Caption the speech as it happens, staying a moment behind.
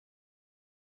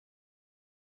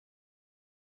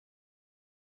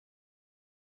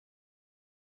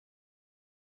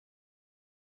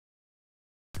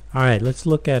All right, let's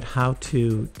look at how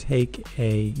to take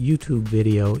a YouTube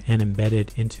video and embed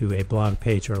it into a blog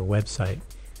page or a website.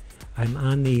 I'm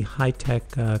on the High Tech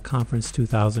Conference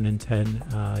 2010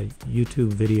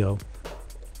 YouTube video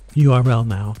URL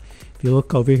now. If you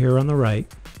look over here on the right,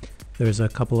 there's a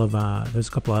couple of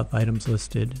items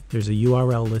listed. There's a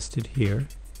URL listed here.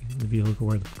 If you look at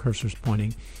where the cursor's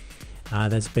pointing,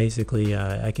 that's basically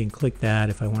I can click that.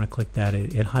 If I want to click that,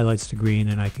 it highlights the green,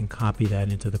 and I can copy that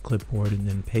into the clipboard and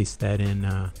then paste that in.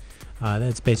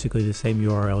 That's basically the same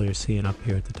URL you're seeing up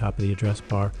here at the top of the address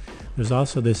bar. There's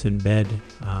also this embed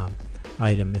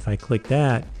item. If I click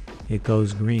that, it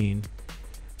goes green.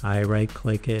 I right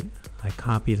click it, I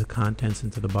copy the contents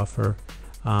into the buffer.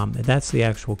 That's the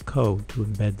actual code to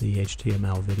embed the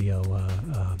HTML video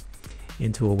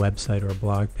into a website or a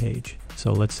blog page.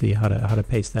 So let's see how to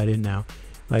paste that in now.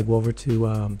 I go over to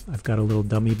I've got a little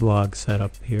dummy blog set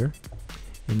up here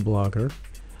in Blogger.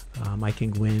 I can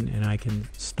go in and I can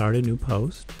start a new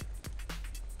post.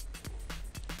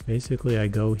 Basically, I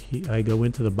go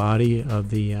into the body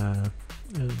of the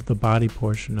body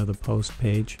portion of the post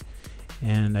page,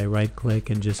 and I right click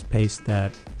and just paste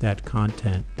that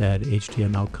content, that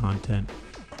HTML content,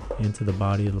 into the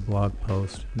body of the blog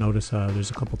post. Notice there's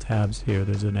a couple tabs here.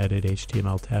 There's an edit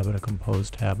HTML tab and a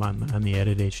compose tab on the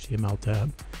edit HTML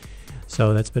tab.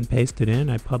 So that's been pasted in.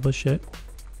 I publish it.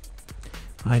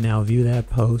 I now view that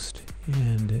post,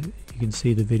 and you can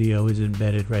see the video is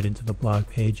embedded right into the blog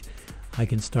page. I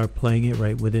can start playing it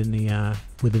right within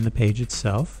the page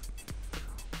itself,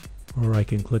 or I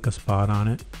can click a spot on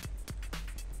it.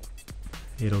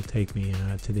 It'll take me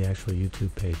to the actual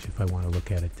YouTube page if I want to look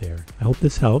at it there. I hope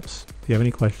this helps. If you have any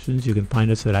questions, you can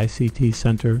find us at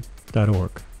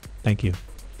ictcenter.org. Thank you.